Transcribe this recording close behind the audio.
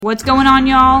What's going on,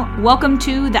 y'all? Welcome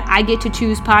to the I Get to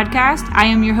Choose podcast. I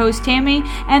am your host, Tammy,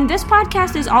 and this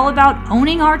podcast is all about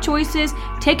owning our choices,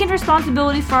 taking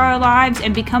responsibility for our lives,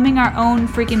 and becoming our own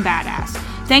freaking badass.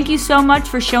 Thank you so much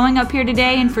for showing up here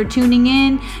today and for tuning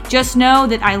in. Just know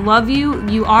that I love you,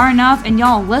 you are enough, and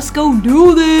y'all, let's go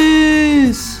do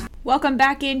this! Welcome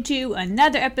back into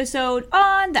another episode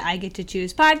on the I Get to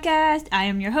Choose podcast. I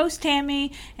am your host,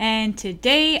 Tammy, and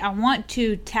today I want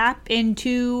to tap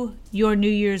into your New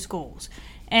Year's goals.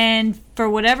 And for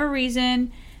whatever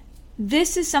reason,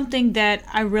 this is something that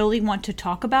I really want to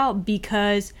talk about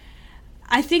because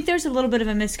I think there's a little bit of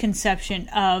a misconception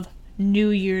of New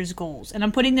Year's goals. And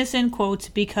I'm putting this in quotes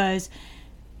because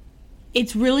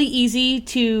it's really easy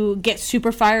to get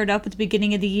super fired up at the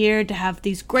beginning of the year, to have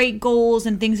these great goals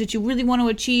and things that you really want to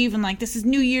achieve, and like, this is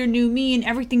new year, new me, and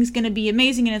everything's going to be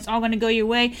amazing and it's all going to go your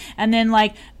way. And then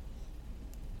like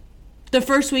the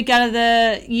first week out of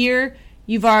the year,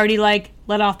 you've already like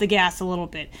let off the gas a little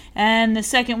bit. And the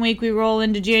second week we roll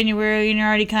into January and you're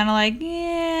already kind of like,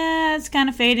 yeah, it's kind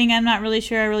of fading. I'm not really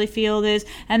sure I really feel this.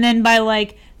 And then by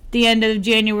like the end of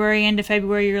January, end of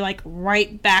February, you're like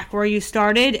right back where you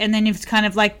started. And then it's kind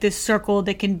of like this circle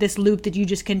this loop that you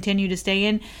just continue to stay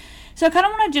in. So I kind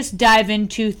of want to just dive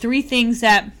into 3 things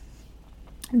that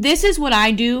this is what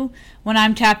I do when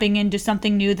I'm tapping into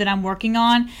something new that I'm working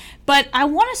on. But I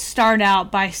want to start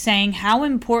out by saying how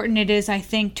important it is, I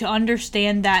think, to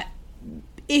understand that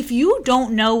if you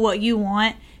don't know what you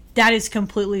want, that is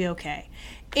completely okay.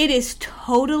 It is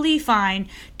totally fine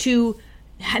to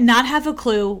not have a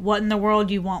clue what in the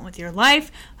world you want with your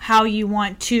life, how you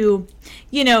want to,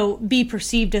 be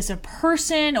perceived as a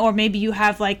person, or maybe you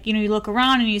have like, you look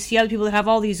around and you see other people that have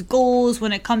all these goals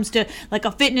when it comes to like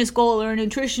a fitness goal or a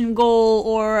nutrition goal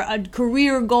or a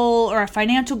career goal or a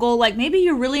financial goal. Like maybe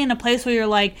you're really in a place where you're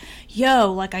like,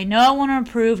 yo, like I know I want to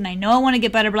improve and I know I want to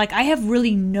get better, but like I have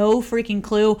really no freaking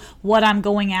clue what I'm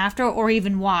going after or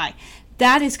even why.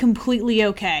 That is completely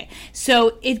okay.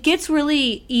 So it gets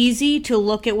really easy to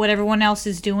look at what everyone else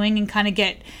is doing and kind of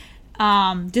get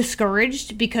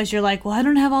discouraged because you're like, well, I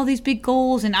don't have all these big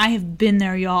goals. And I have been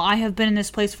there, y'all. I have been in this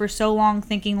place for so long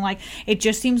thinking like it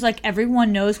just seems like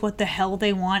everyone knows what the hell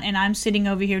they want. And I'm sitting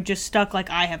over here just stuck like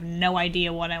I have no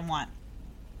idea what I want.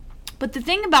 But the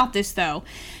thing about this, though,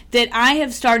 that I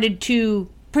have started to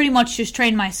pretty much just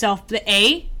train myself that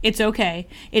it's okay.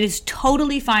 It is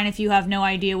totally fine if you have no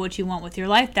idea what you want with your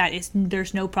life.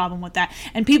 There's no problem with that.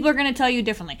 And people are going to tell you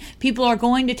differently. People are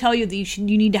going to tell you that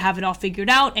you need to have it all figured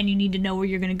out and you need to know where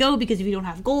you're going to go, because if you don't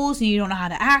have goals and you don't know how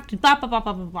to act and blah, blah, blah,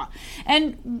 blah, blah, blah.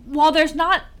 And while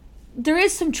there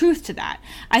is some truth to that.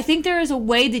 I think there is a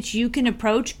way that you can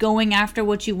approach going after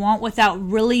what you want without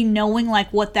really knowing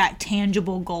like what that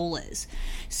tangible goal is.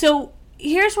 So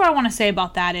here's what I want to say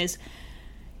about that is,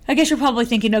 I guess you're probably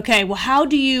thinking, okay, well, how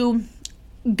do you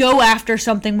go after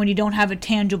something when you don't have a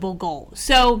tangible goal?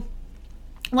 So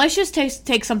let's just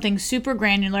take something super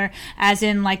granular, as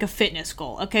in like a fitness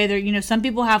goal. Okay, there, some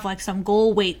people have like some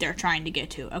goal weight they're trying to get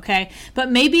to. Okay, but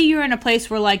maybe you're in a place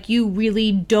where like you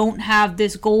really don't have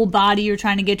this goal body you're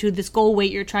trying to get to, this goal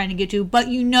weight you're trying to get to, but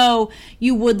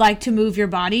you would like to move your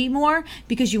body more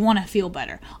because you want to feel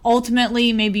better.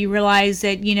 Ultimately, maybe you realize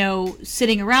that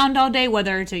sitting around all day,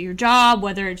 whether it's at your job,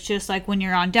 whether it's just like when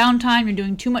you're on downtime, you're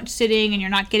doing too much sitting and you're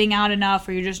not getting out enough,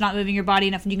 or you're just not moving your body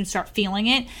enough, and you can start feeling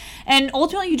it. And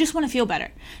ultimately, you just want to feel better.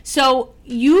 So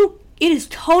it is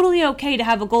totally okay to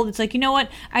have a goal that's like, you know what?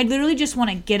 I literally just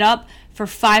want to get up for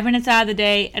 5 minutes out of the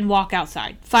day and walk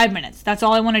outside. 5 minutes. That's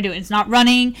all I want to do. It's not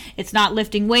running. It's not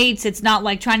lifting weights. It's not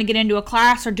like trying to get into a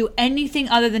class or do anything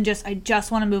other than I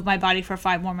just want to move my body for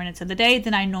 5 more minutes of the day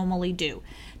than I normally do.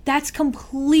 That's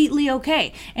completely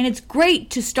okay. And it's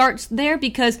great to start there,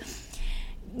 because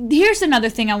here's another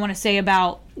thing I want to say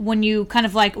about when you kind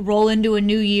of like roll into a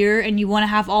new year and you want to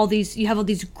have all these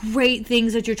great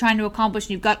things that you're trying to accomplish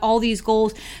and you've got all these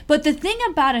goals. But the thing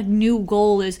about a new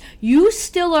goal is you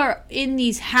still are in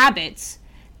these habits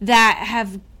that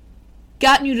have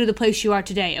gotten you to the place you are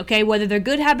today, okay? Whether they're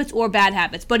good habits or bad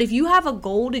habits. But if you have a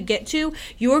goal to get to,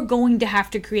 you're going to have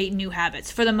to create new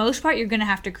habits. For the most part, you're going to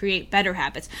have to create better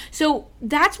habits. So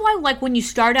that's why, like, when you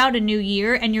start out a new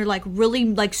year and you're like really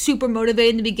like super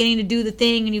motivated in the beginning to do the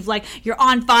thing, and you're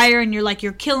on fire and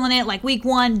you're killing it, like week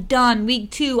 1 done,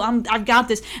 week 2 I've got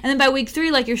this, and then by week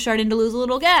 3 like you're starting to lose a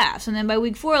little gas, and then by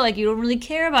week 4 like you don't really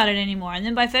care about it anymore, and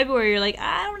then by February you're like,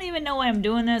 I don't even know why I'm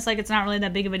doing this, like it's not really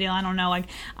that big of a deal, I don't know, like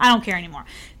I don't care anymore.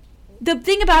 The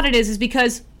thing about it is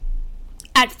because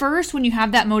At first, when you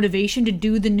have that motivation to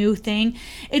do the new thing,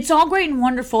 it's all great and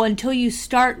wonderful until you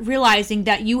start realizing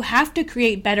that you have to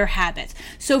create better habits.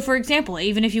 So for example,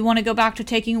 even if you want to go back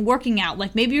to working out,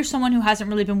 like maybe you're someone who hasn't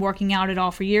really been working out at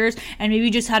all for years, and maybe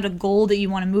you just had a goal that you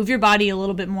want to move your body a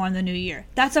little bit more in the new year.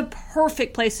 That's a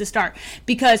perfect place to start,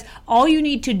 because all you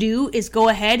need to do is go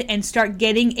ahead and start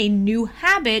getting a new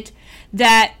habit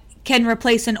that can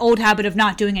replace an old habit of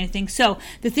not doing anything. So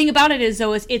the thing about it is,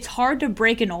 though, is it's hard to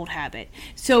break an old habit.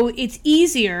 So it's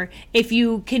easier if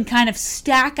you can kind of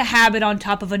stack a habit on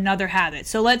top of another habit.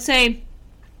 So let's say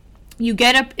you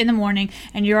get up in the morning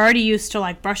and you're already used to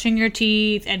like brushing your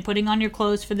teeth and putting on your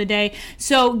clothes for the day.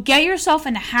 So get yourself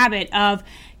in a habit of,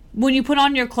 when you put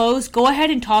on your clothes, go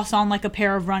ahead and toss on like a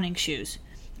pair of running shoes.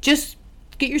 Just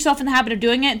get yourself in the habit of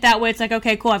doing it. That way it's like,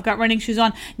 okay, cool, I've got running shoes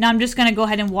on. Now I'm just going to go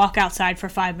ahead and walk outside for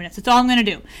 5 minutes. That's all I'm going to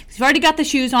do. Because you've already got the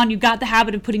shoes on. You've got the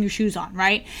habit of putting your shoes on,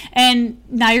 right? And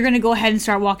now you're going to go ahead and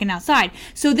start walking outside.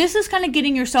 So this is kind of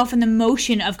getting yourself in the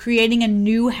motion of creating a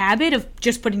new habit of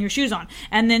just putting your shoes on.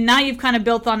 And then now you've kind of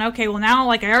built on, okay, well now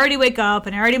like I already wake up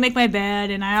and I already make my bed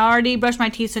and I already brush my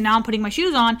teeth. So now I'm putting my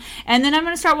shoes on, and then I'm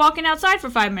going to start walking outside for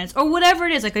 5 minutes or whatever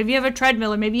it is. Like if you have a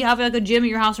treadmill, or maybe you have like a gym at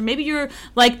your house, or maybe you're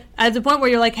like at the point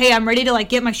where you're like, hey, I'm ready to like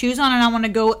get my shoes on and I want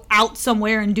to go out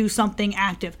somewhere and do something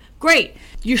active. Great.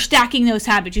 You're stacking those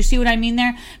habits. You see what I mean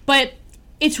there? But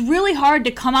it's really hard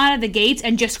to come out of the gates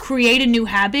and just create a new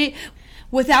habit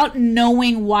without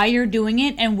knowing why you're doing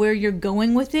it and where you're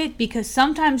going with it, because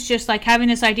sometimes just like having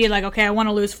this idea like, okay, I want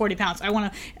to lose 40 pounds.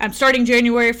 I'm starting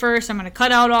January 1st. I'm going to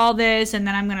cut out all this, and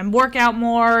then I'm going to work out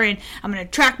more, and I'm going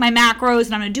to track my macros,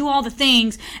 and I'm going to do all the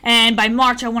things, and by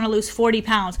March I want to lose 40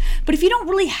 pounds. But if you don't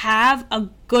really have a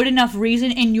good enough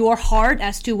reason in your heart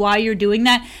as to why you're doing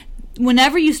that,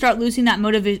 whenever you start losing that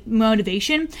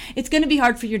motivation, it's going to be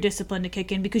hard for your discipline to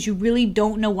kick in, because you really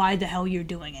don't know why the hell you're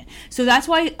doing it. So that's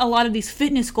why a lot of these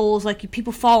fitness goals, like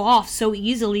people fall off so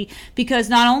easily, because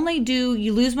not only do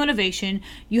you lose motivation,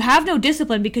 you have no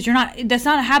discipline, because that's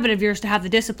not a habit of yours to have the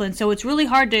discipline. So it's really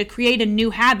hard to create a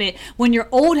new habit when your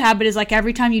old habit is like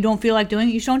every time you don't feel like doing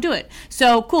it, you just don't do it.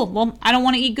 So cool. Well, I don't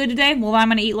want to eat good today. Well, I'm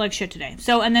going to eat like shit today.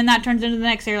 So, and then that turns into the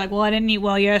next day. You're like, well, I didn't eat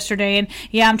well yesterday, and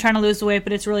yeah, I'm trying to lose the weight,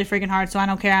 but it's really freaking hard, so I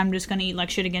don't care. I'm just going to eat like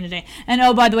shit again today. And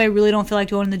oh, by the way, I really don't feel like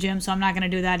going to the gym, so I'm not going to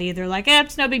do that either. Like,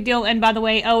 it's no big deal. And by the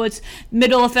way, it's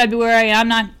middle of February. I'm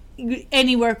not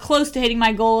anywhere close to hitting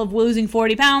my goal of losing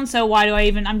 40 pounds, so why do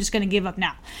I'm just going to give up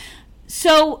now.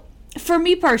 So for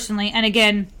me personally, and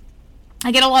again,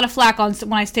 I get a lot of flack on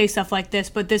when I say stuff like this,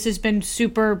 but this has been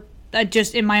super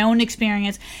just in my own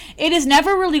experience, it has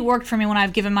never really worked for me when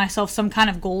I've given myself some kind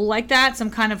of goal like that, some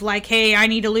kind of like, hey, I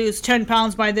need to lose 10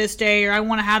 pounds by this day, or I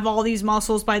want to have all these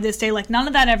muscles by this day. Like, none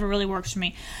of that ever really works for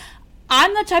me.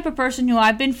 I'm the type of person who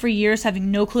I've been for years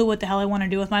having no clue what the hell I want to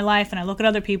do with my life, and I look at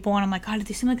other people and I'm like, God,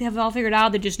 they seem like they have it all figured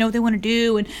out. They just know what they want to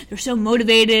do, and they're so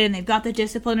motivated, and they've got the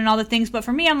discipline and all the things. But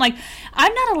for me, I'm like,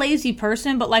 I'm not a lazy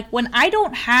person, but like when I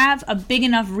don't have a big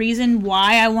enough reason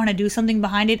why I want to do something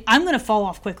behind it, I'm going to fall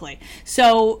off quickly.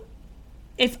 So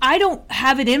if I don't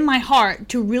have it in my heart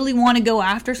to really want to go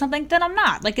after something, then I'm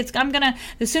not. Like, as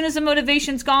soon as the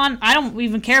motivation's gone, I don't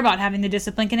even care about having the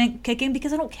discipline kick in,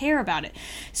 because I don't care about it.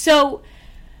 So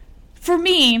for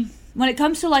me, when it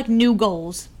comes to like new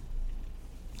goals,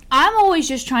 I'm always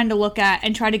just trying to look at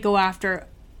and try to go after,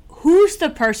 who's the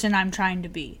person I'm trying to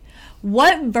be?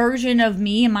 What version of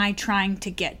me am I trying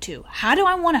to get to? How do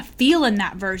I want to feel in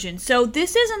that version? So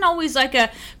this isn't always like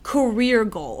a career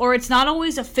goal, or it's not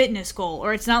always a fitness goal,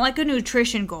 or it's not like a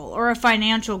nutrition goal or a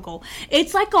financial goal.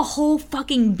 It's like a whole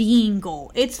fucking being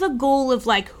goal. It's the goal of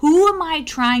like, who am I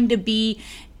trying to be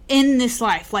in this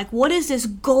life? Like, what is this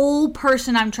goal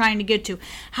person I'm trying to get to?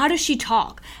 How does she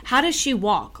talk? How does she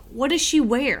walk? What does she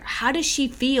wear? How does she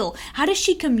feel? How does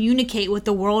she communicate with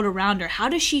the world around her? How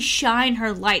does she shine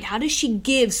her light? How does she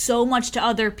give so much to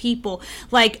other people,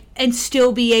 like, and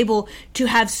still be able to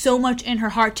have so much in her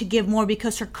heart to give more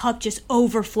because her cup just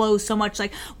overflows so much?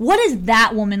 Like, what does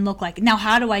that woman look like? Now,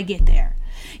 how do I get there?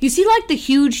 You see, like, the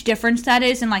huge difference that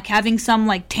is in, like, having some,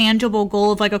 like, tangible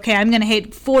goal of, like, okay, I'm going to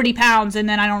hit 40 pounds, and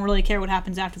then I don't really care what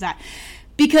happens after that.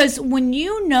 Because when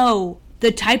you know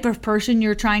the type of person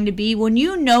you're trying to be, when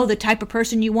you know the type of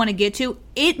person you want to get to,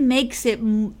 it makes it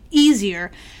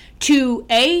easier to,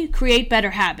 A, create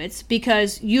better habits,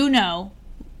 because you know,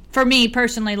 for me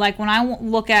personally, like, when I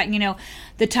look at,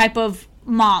 the type of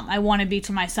mom I want to be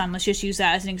to my son. Let's just use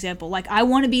that as an example. Like, I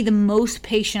want to be the most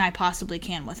patient I possibly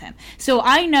can with him. So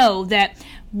I know that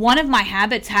one of my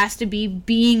habits has to be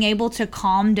being able to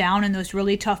calm down in those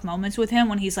really tough moments with him,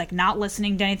 when he's like not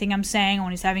listening to anything I'm saying, when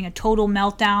he's having a total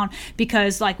meltdown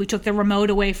because like we took the remote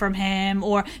away from him,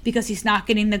 or because he's not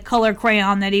getting the color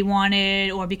crayon that he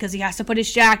wanted, or because he has to put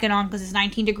his jacket on because it's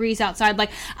 19 degrees outside.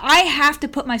 Like, I have to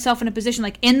put myself in a position,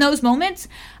 like in those moments,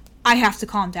 I have to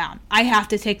calm down. I have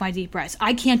to take my deep breaths.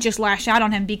 I can't just lash out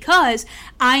on him, because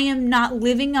I am not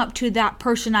living up to that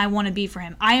person I want to be for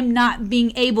him. I am not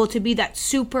being able to be that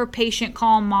super patient,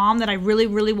 calm mom that I really,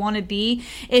 really want to be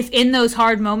if in those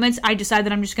hard moments I decide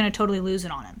that I'm just going to totally lose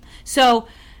it on him. So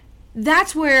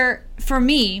that's where, for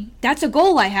me, that's a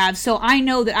goal I have. So I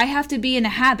know that I have to be in a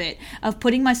habit of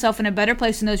putting myself in a better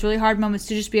place in those really hard moments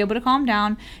to just be able to calm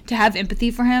down, to have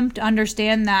empathy for him, to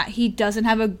understand that he doesn't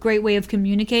have a great way of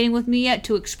communicating with me yet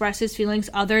to express his feelings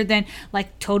other than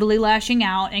like totally lashing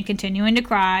out and continuing to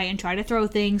cry and try to throw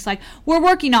things. Like, we're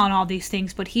working on all these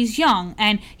things, but he's young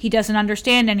and he doesn't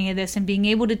understand any of this, and being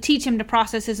able to teach him to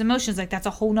process his emotions, like that's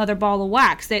a whole nother ball of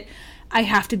wax that I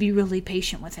have to be really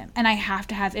patient with him, and I have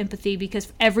to have empathy,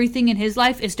 because everything in his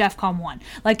life is DEFCON 1.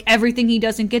 Like, everything he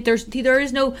doesn't get, there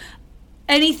is no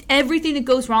everything that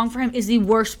goes wrong for him is the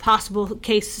worst possible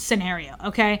case scenario.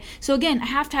 Okay, so again, I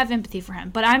have to have empathy for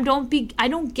him, but I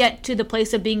don't get to the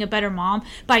place of being a better mom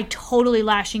by totally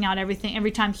lashing out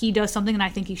every time he does something that I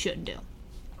think he shouldn't do.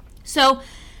 So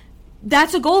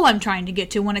that's a goal I'm trying to get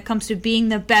to when it comes to being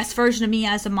the best version of me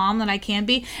as a mom that I can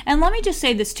be. And let me just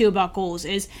say this too about goals,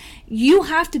 is you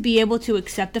have to be able to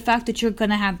accept the fact that you're going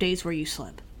to have days where you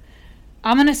slip.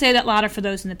 I'm going to say that louder for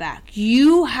those in the back.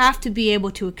 You have to be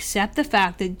able to accept the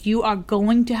fact that you are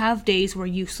going to have days where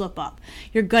you slip up.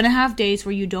 You're going to have days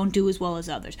where you don't do as well as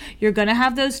others. You're going to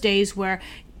have those days where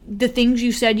the things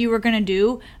you said you were going to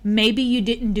do, maybe you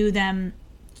didn't do them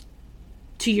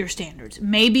to your standards.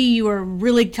 Maybe you were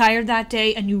really tired that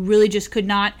day and you really just could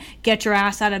not get your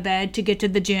ass out of bed to get to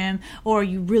the gym, or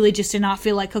you really just did not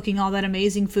feel like cooking all that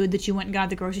amazing food that you went and got at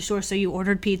the grocery store, so you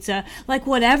ordered pizza. Like,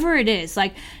 whatever it is,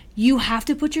 like, you have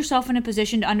to put yourself in a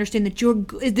position to understand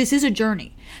that this is a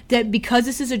journey. That because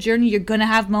this is a journey, you're going to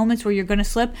have moments where you're going to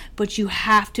slip, but you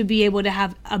have to be able to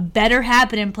have a better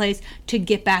habit in place to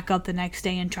get back up the next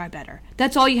day and try better.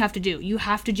 That's all you have to do. You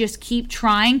have to just keep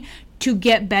trying to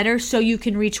get better so you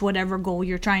can reach whatever goal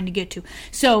you're trying to get to.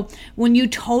 So when you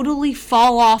totally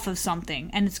fall off of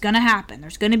something, and it's going to happen,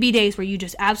 there's going to be days where you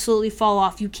just absolutely fall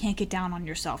off, you can't get down on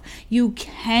yourself. You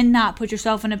cannot put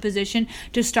yourself in a position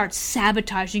to start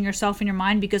sabotaging yourself in your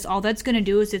mind, because all that's going to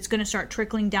do is it's going to start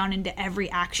trickling down into every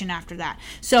action after that.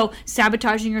 So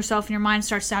sabotaging yourself in your mind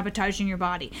starts sabotaging your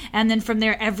body. And then from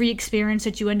there, every experience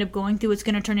that you end up going through, it's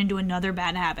going to turn into another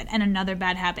bad habit and another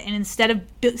bad habit. And instead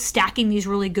of stacking these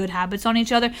really good habits on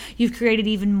each other, you've created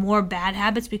even more bad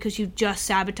habits because you just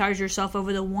sabotaged yourself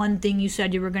over the one thing you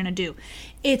said you were going to do.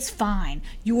 It's fine.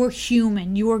 You're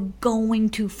human. You are going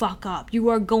to fuck up. You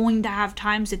are going to have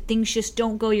times that things just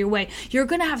don't go your way. You're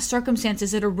going to have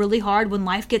circumstances that are really hard when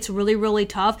life gets really, really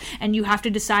tough and you have to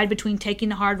decide between taking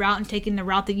the hard route and taking the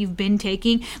route that you've been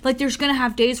taking. Like, there's going to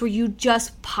have days where you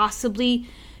just possibly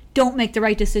don't make the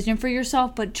right decision for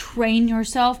yourself, but train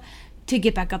yourself to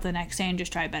get back up the next day and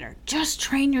just try better. Just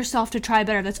train yourself to try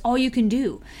better. That's all you can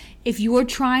do. If you are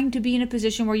trying to be in a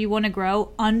position where you want to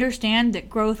grow, understand that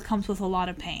growth comes with a lot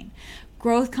of pain.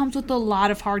 Growth comes with a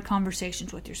lot of hard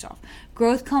conversations with yourself.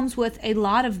 Growth comes with a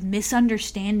lot of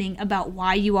misunderstanding about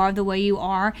why you are the way you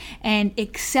are, and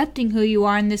accepting who you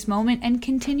are in this moment and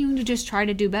continuing to just try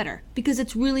to do better, because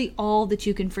it's really all that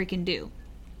you can freaking do.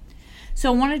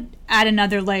 So I want to add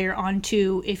another layer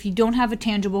onto, if you don't have a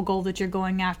tangible goal that you're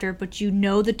going after, but you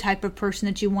know the type of person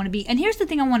that you want to be. And here's the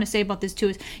thing I want to say about this too,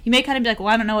 is you may kind of be like, well,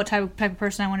 I don't know what type of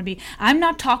person I want to be. I'm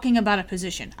not talking about a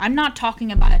position. I'm not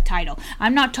talking about a title.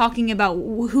 I'm not talking about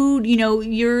who, you want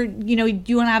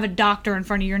to have a doctor in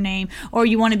front of your name, or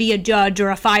you want to be a judge or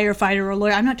a firefighter or a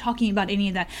lawyer. I'm not talking about any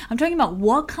of that. I'm talking about,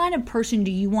 what kind of person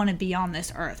do you want to be on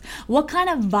this earth? What kind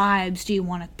of vibes do you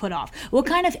want to put off? What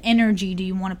kind of energy do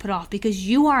you want to put off? Because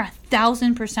you are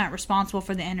 1,000% responsible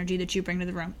for the energy that you bring to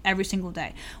the room every single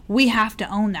day. We have to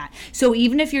own that. So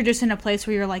even if you're just in a place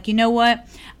where you're like, you know what,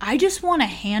 I just want to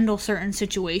handle certain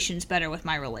situations better with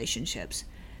my relationships.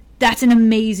 That's an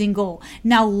amazing goal.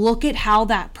 Now look at how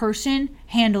that person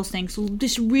handles things.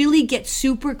 Just really get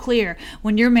super clear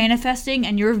when you're manifesting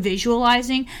and you're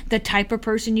visualizing the type of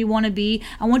person you want to be.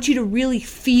 I want you to really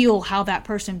feel how that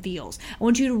person feels. I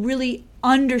want you to really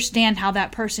understand how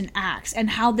that person acts and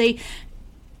how they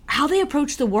how they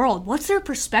approach the world. What's their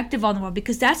perspective on the world?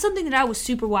 Because that's something that I was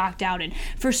super whacked out in.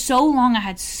 For so long, I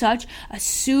had such a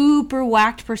super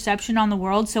whacked perception on the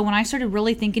world. So when I started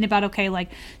really thinking about, okay, like,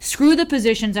 screw the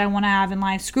positions I want to have in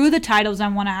life, screw the titles I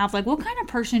want to have, like, what kind of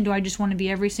person do I just want to be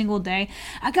every single day?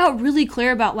 I got really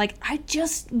clear about, like, I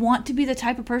just want to be the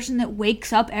type of person that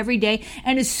wakes up every day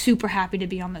and is super happy to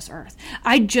be on this earth.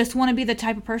 I just want to be the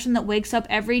type of person that wakes up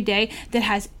every day that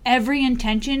has every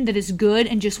intention that is good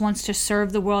and just wants to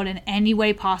serve the world in any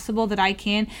way possible that I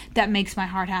can, that makes my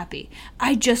heart happy.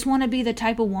 I just want to be the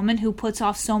type of woman who puts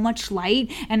off so much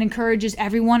light and encourages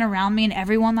everyone around me and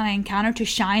everyone that I encounter to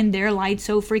shine their light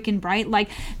so freaking bright. Like,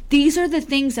 these are the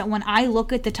things that when I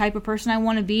look at the type of person I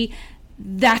want to be,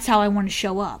 that's how I want to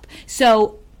show up.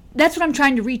 So that's what I'm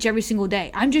trying to reach every single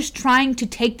day. I'm just trying to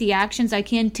take the actions I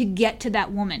can to get to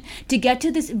that woman, to get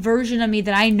to this version of me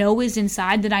that I know is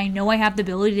inside, that I know I have the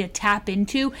ability to tap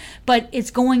into, but it's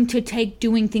going to take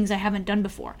doing things I haven't done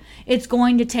before. It's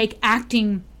going to take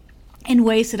acting in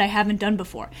ways that I haven't done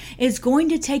before. It's going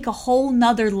to take a whole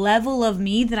nother level of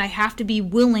me that I have to be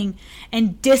willing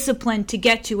and disciplined to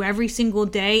get to every single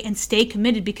day and stay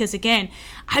committed, because again,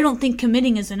 I don't think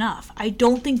committing is enough. I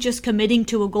don't think just committing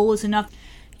to a goal is enough.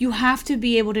 You have to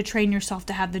be able to train yourself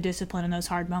to have the discipline in those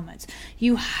hard moments.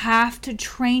 You have to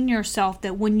train yourself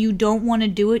that when you don't want to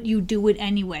do it, you do it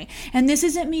anyway. And this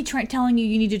isn't me telling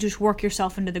you need to just work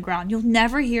yourself into the ground. You'll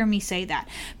never hear me say that.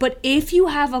 But if you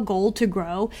have a goal to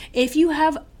grow, if you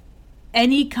have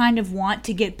any kind of want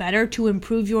to get better, to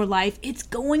improve your life, it's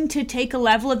going to take a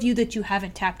level of you that you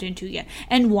haven't tapped into yet.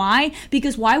 And why?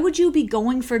 Because why would you be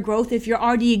going for growth if you're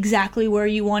already exactly where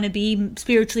you want to be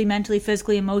spiritually, mentally,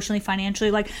 physically, emotionally,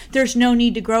 financially? Like, there's no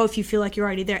need to grow if you feel like you're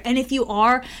already there. And if you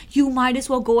are, you might as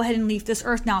well go ahead and leave this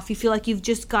earth now. If you feel like you've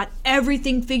just got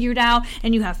everything figured out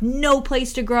and you have no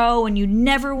place to grow and you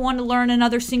never want to learn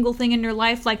another single thing in your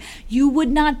life, like, you would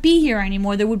not be here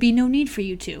anymore. There would be no need for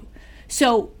you to.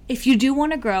 So if you do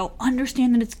want to grow,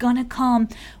 understand that it's going to come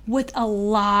with a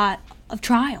lot of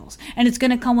trials, and it's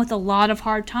going to come with a lot of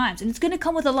hard times, and it's going to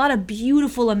come with a lot of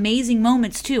beautiful, amazing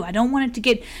moments too. I don't want it to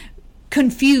get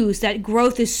confused that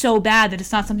growth is so bad that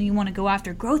it's not something you want to go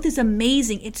after. Growth is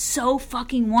amazing. It's so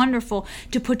fucking wonderful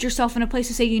to put yourself in a place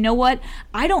to say, you know what?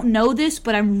 I don't know this,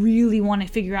 but I really want to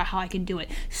figure out how I can do it.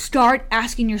 Start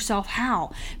asking yourself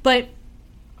how. But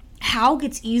how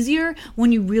gets easier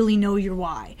when you really know your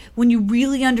why, when you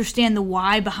really understand the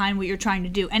why behind what you're trying to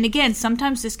do. And again,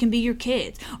 sometimes this can be your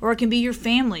kids, or it can be your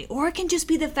family, or it can just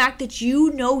be the fact that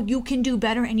you know you can do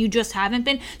better and you just haven't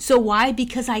been. So why?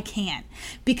 Because I can,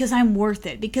 because I'm worth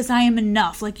it, because I am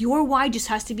enough. Like, your why just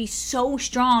has to be so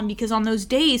strong, because on those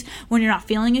days when you're not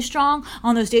feeling as strong,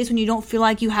 on those days when you don't feel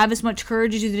like you have as much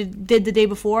courage as you did the day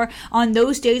before, on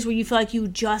those days where you feel like you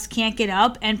just can't get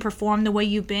up and perform the way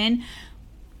you've been,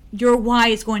 your why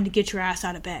is going to get your ass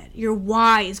out of bed. Your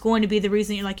why is going to be the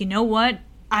reason you're like, you know what?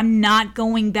 I'm not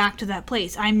going back to that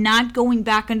place. I'm not going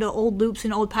back into old loops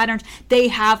and old patterns. They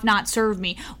have not served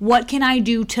me. What can I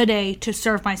do today to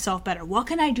serve myself better? What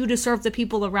can I do to serve the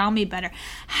people around me better?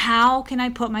 How can I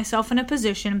put myself in a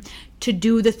position to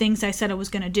do the things I said I was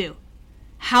going to do?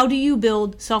 How do you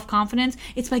build self-confidence?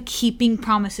 It's by keeping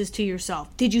promises to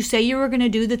yourself. Did you say you were going to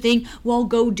do the thing? Well,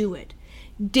 go do it.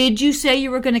 Did you say you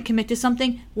were going to commit to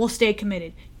something? Well, stay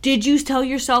committed. Did you tell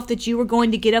yourself that you were going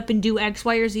to get up and do X,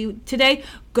 Y, or Z today?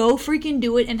 Go freaking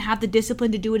do it and have the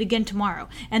discipline to do it again tomorrow.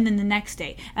 And then the next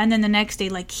day. And then the next day.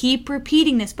 Like, keep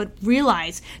repeating this, but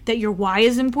realize that your why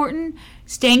is important.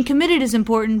 Staying committed is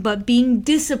important, but being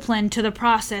disciplined to the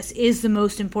process is the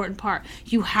most important part.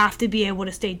 You have to be able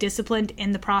to stay disciplined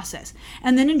in the process.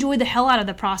 And then enjoy the hell out of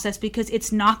the process, because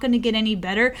it's not going to get any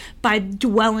better by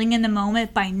dwelling in the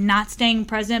moment, by not staying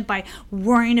present, by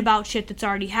worrying about shit that's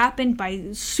already happened, by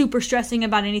super stressing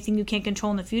about anything you can't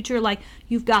control in the future. Like,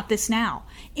 you've got this now.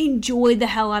 Enjoy the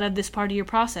hell out of this part of your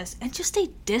process and just stay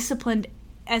disciplined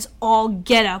as all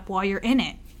get up while you're in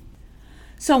it.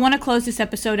 So I want to close this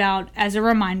episode out as a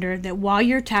reminder that while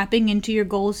you're tapping into your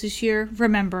goals this year,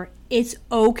 remember, it's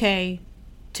okay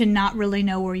to not really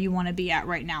know where you want to be at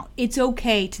right now. It's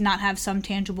okay to not have some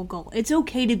tangible goal. It's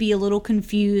okay to be a little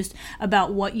confused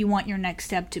about what you want your next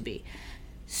step to be.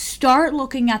 Start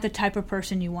looking at the type of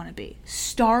person you want to be.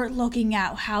 Start looking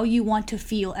at how you want to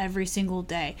feel every single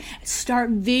day. Start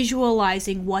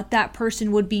visualizing what that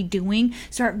person would be doing.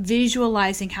 Start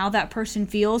visualizing how that person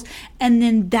feels. And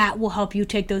then that will help you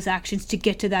take those actions to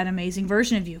get to that amazing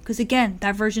version of you. Because again,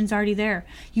 that version's already there.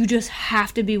 You just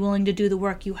have to be willing to do the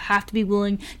work. You have to be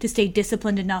willing to stay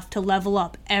disciplined enough to level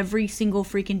up every single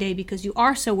freaking day, because you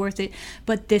are so worth it.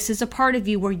 But this is a part of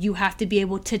you where you have to be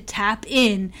able to tap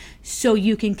in so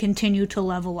you can continue to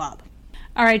level up.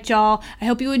 All right, y'all. I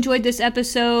hope you enjoyed this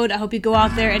episode. I hope you go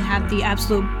out there and have the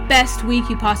absolute best week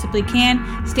you possibly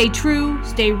can. Stay true,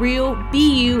 stay real,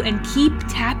 be you, and keep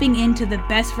tapping into the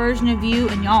best version of you.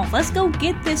 And y'all, let's go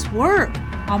get this work.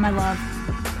 All my love.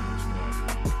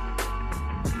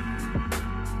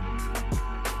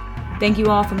 Thank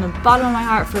you all from the bottom of my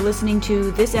heart for listening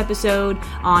to this episode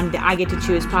on the I Get to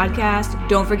Choose podcast.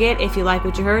 Don't forget, if you like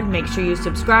what you heard, make sure you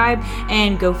subscribe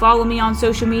and go follow me on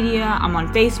social media. I'm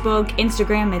on Facebook,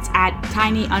 Instagram. It's at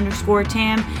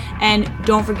tiny_Tam. And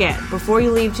don't forget, before you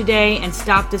leave today and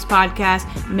stop this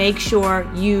podcast, make sure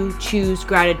you choose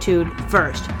gratitude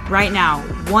first. Right now,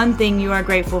 one thing you are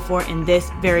grateful for in this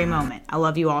very moment. I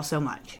love you all so much.